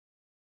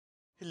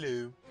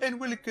Hello, and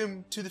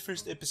welcome to the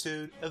first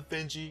episode of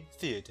Vengie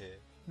Theatre,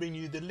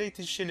 bringing you the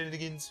latest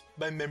shenanigans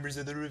by members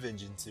of the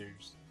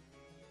Revengencers.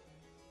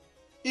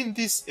 In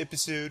this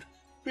episode,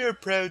 we are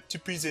proud to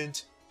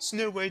present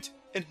Snow White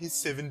and his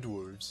 7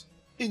 Dwarfs.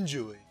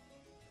 Enjoy!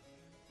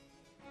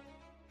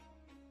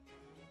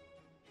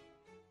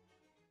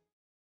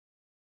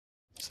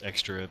 It's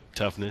extra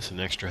toughness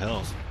and extra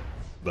health,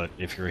 but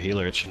if you're a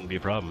healer, it shouldn't be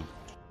a problem.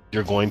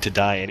 You're going to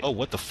die and- oh,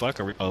 what the fuck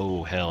are we-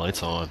 oh, hell,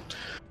 it's on.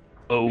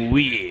 Oh,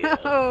 yeah.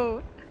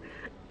 Oh.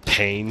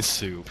 Pain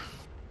soup.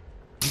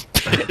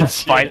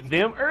 Fight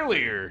them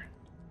earlier.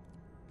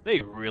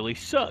 They really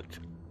sucked.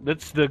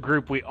 That's the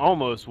group we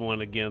almost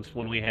won against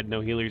when we had no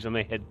healers and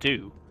they had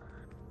 2.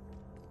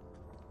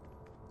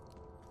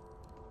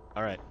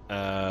 Alright,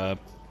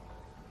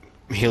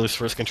 healers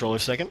first,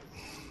 controllers second?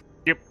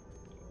 Yep.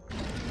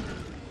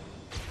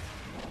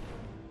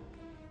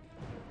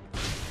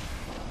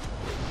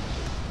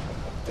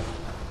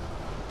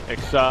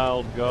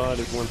 Exiled God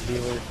is 1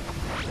 healer.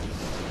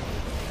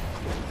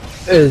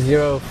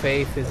 Zero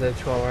Faith is a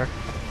troller.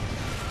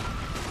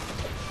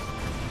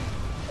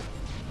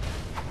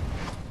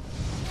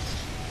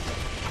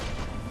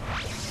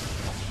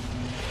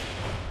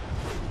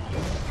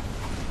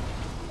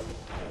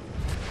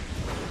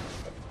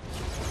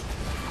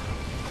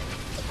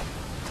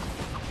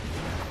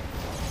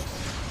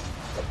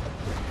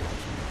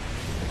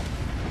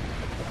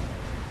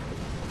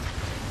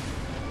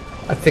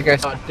 I think I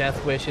saw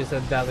Death Wish is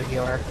another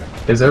healer.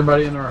 Is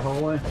everybody in our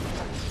hallway?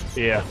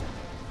 Yeah.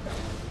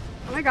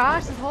 Oh my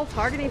gosh, this whole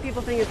targeting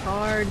people thing is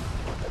hard.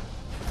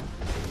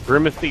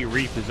 Grimathy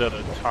Reap is at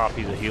the top,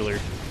 he's a healer.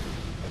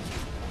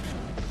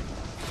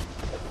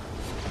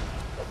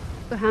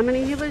 So how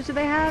many healers do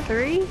they have?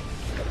 3?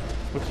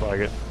 Looks like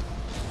it.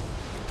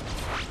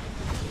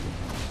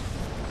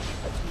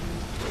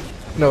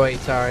 No wait,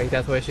 sorry,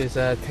 Death Wish is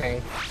a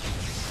tank.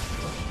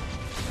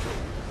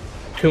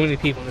 Too many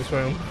people in this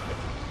room.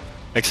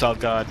 Exiled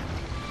God.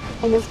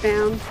 Almost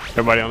down.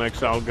 Everybody on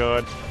Exiled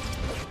God.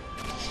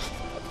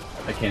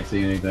 I can't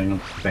see anything. I'm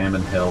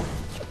spamming health.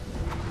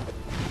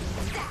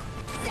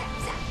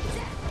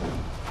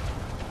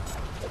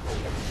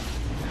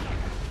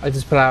 I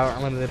just put out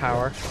unlimited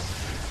power.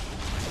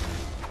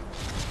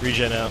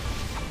 Regen out.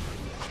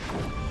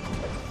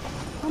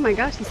 Oh my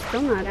gosh, he's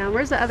still not down.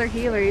 Where's the other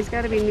healer? He's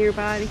got to be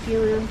nearby to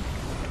heal him.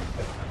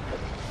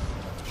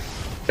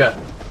 Yeah.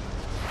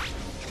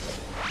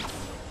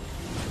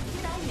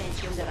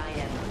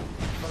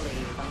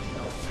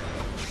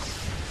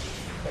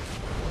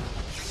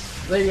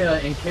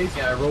 They, in case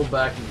I rolled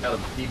back and got a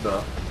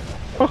debuff.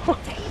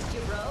 Taste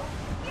you, bro.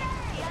 Yay,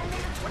 I'm in the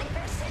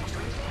 21st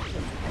century.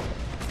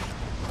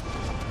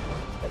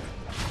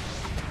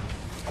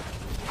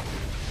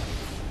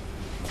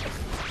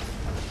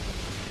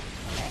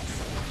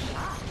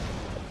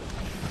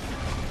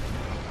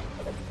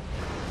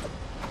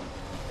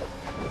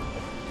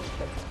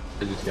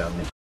 They just got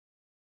me.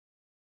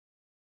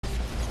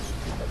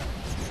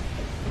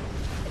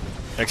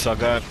 Exiled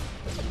God.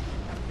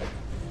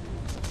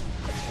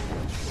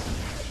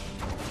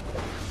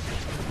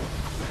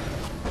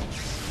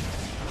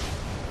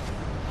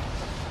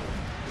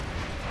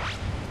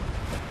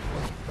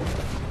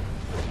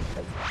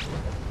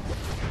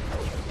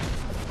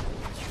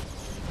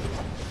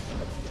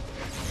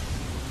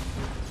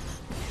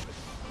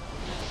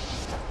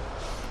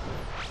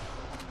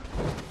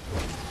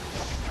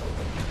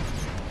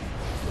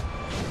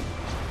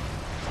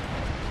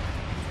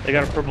 They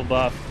got a purple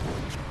buff.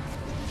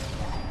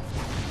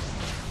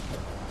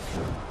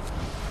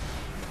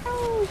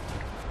 Oh.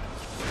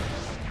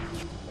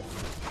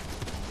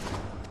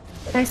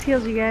 Nice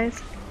heals, you guys.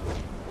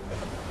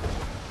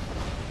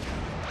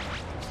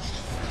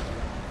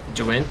 Did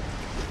you win?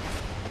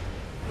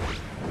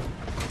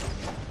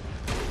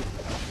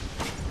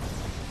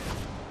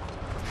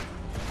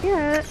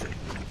 Yeah.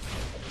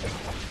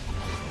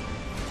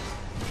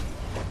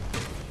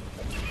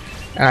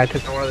 I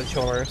took one of the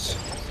chores.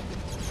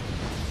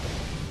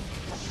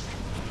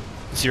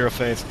 Zero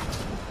faith.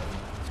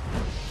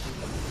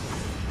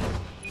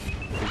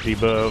 He's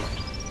debuffed.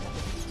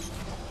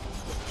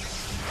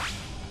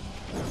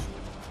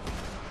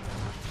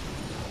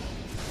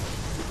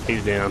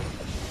 He's down.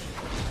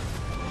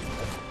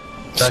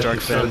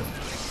 Stark So,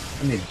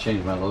 Fen. I need to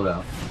change my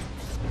loadout.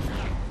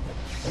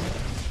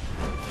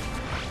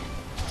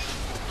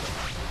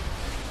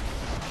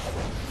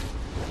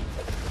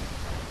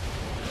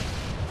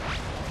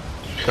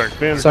 Stark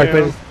Fin. Sorry,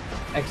 down.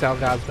 but Exile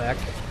God's back.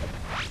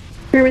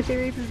 Grimathy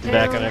Reap is down.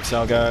 Back on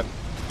Exiled God.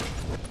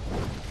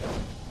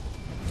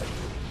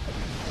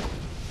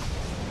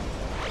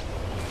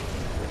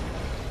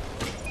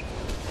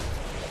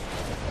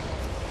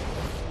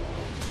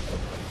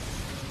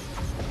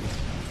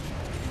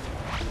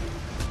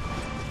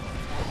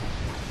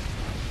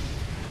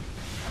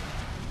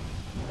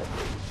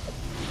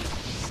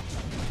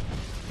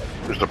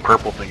 There's a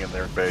purple thing in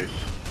their base.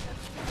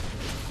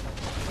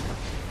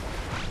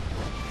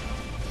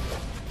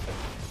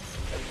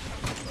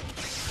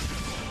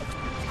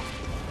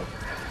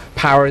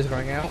 Power is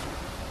going out.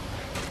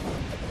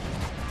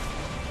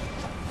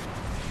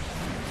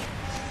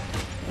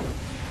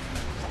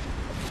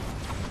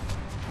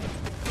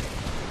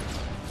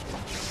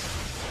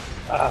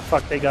 Ah,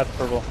 fuck, they got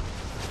purple.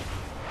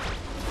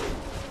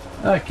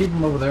 Keep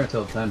them over there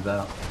until time's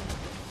out.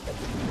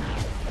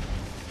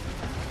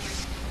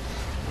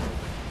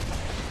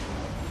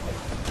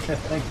 Yeah,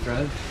 thanks,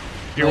 Dred.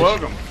 You're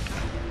welcome.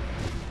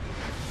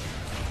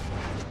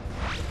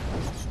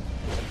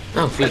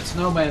 Oh, That feet.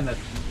 snowman that...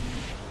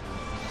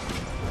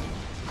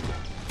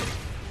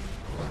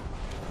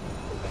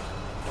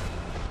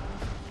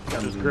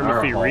 comes in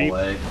our Grimothy Reap.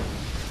 hallway.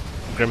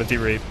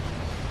 Grimothy Reap.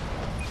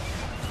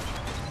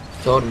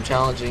 Told him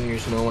challenging your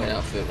snow white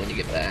outfit when you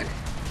get back.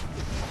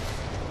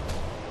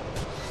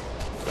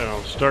 And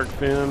on Stark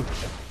Fin.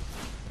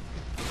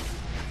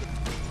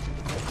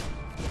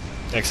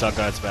 Exile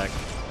God's back.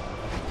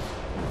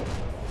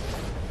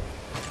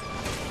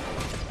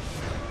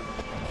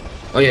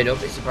 Oh yeah,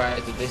 don't be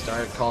surprised if they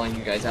start calling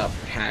you guys out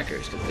for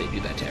hackers, because they do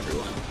that to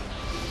everyone.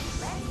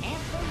 Let's amp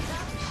things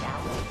up,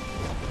 shall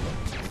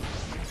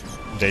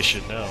we? They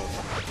should know.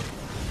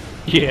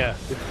 Yeah,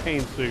 it's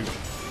pain soup.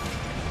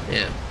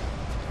 Yeah.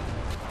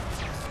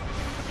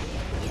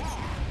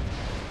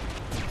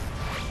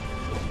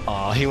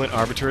 Aw, he went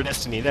Arbiter of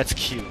Destiny. That's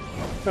cute.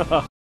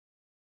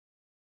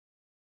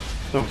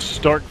 So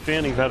Stark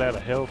Fin, he's out of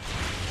health.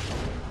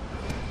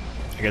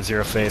 I got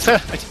 0 face. I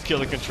just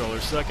killed the controller.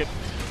 Suck it.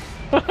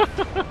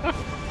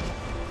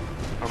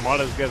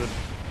 Armada's got a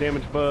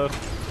damage buff.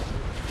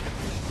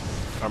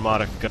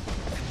 Armada. Go.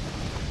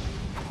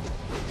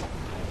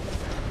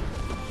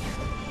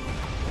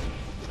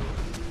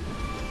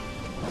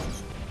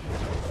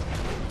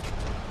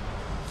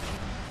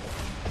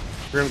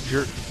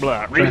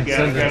 Blah. Reap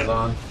Transcendent's got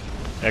on.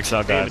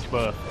 Exile God. damage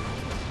buff.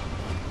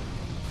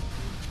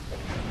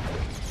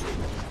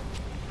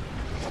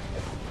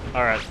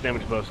 Alright,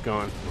 damage buff's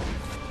gone.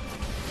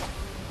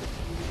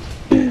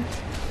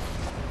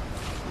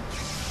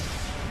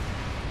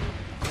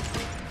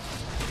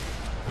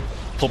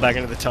 Pull back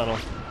into the tunnel.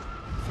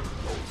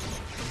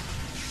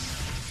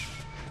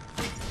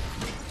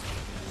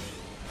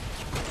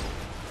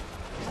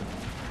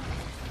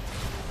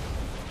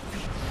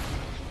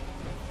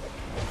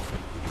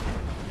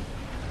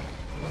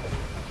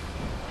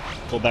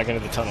 Pull back into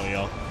the tunnel,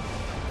 y'all.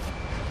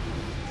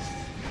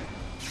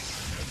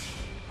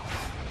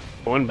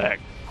 Going back.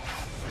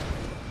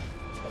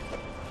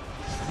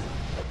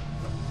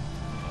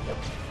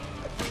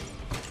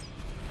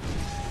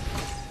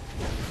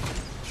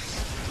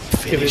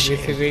 Finish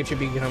him. It should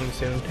be coming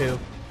soon too.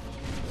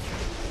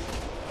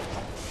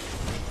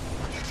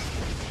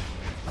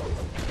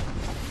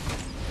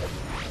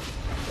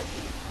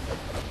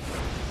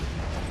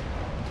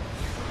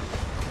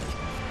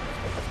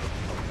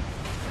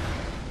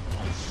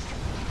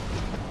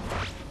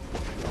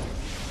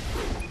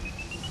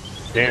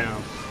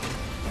 Down.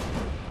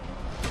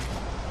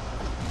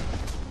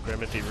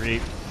 Grimothy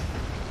Reap.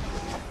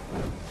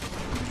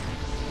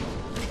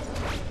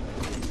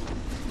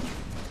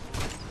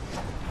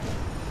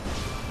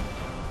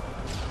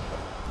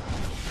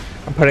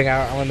 I'm putting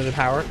out unlimited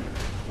power.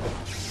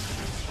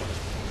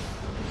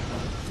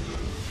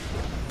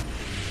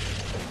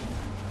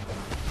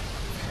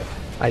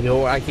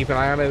 I keep an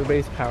eye on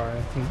everybody's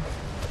power.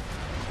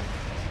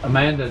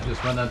 Amanda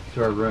just went up to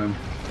her room.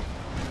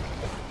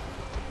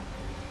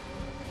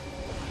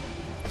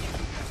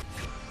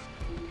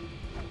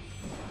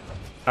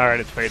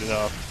 Alright, it's faded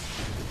off.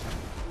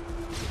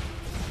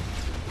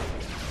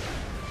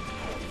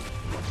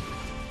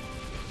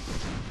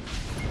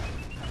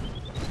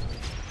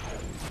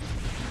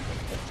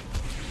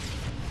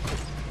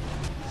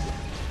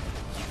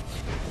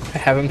 I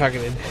have him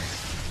targeted.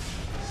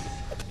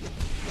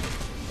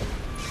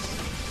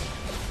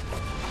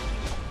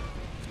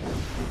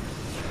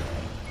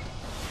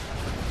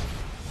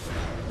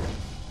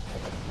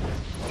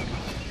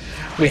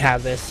 We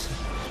have this.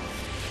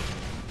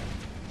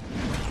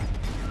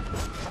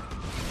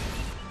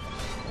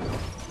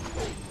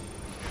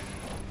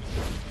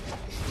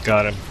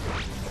 Got him.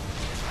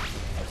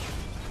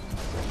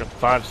 Got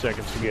 5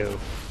 seconds to go.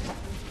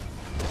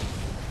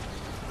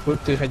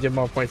 With 200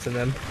 more points than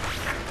them.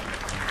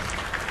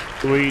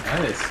 Sweet.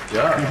 Nice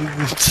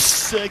job.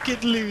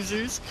 Second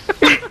losers.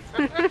 You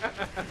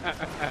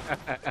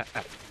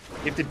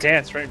have to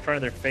dance right in front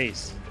of their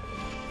face.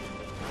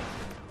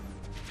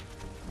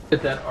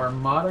 Did that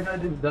Armada guy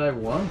didn't die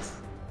once?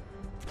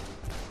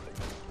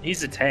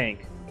 He's a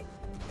tank.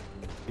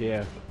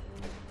 Yeah.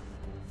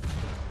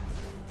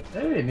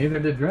 Hey, neither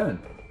did Dren.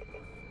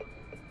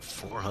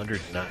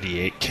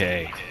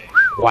 498k.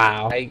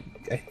 Wow. I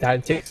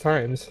died 6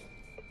 times.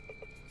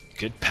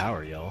 Good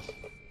power, y'all.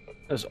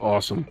 That's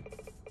awesome.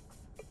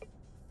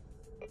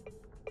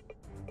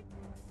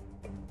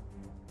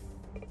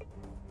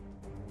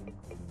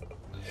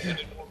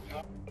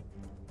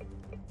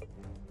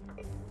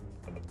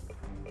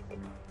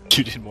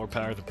 You did more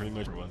power than pretty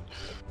much everyone.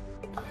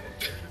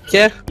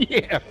 Yeah.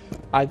 Yeah.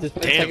 I just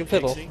played Damn, second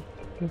fiddle. Pixie.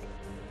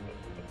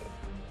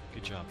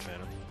 Good job,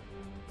 Phantom.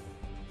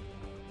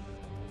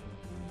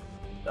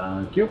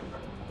 Thank you.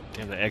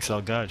 Damn, the XL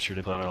God sure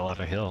did put out a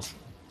lot of hills.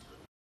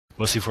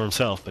 Mostly for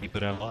himself, but he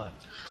put out a lot.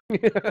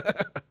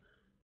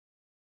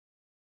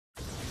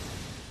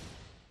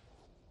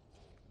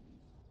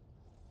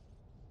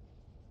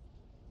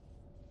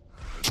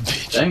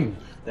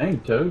 Dang,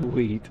 Toad.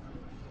 Sweet.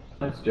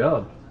 Nice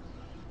job.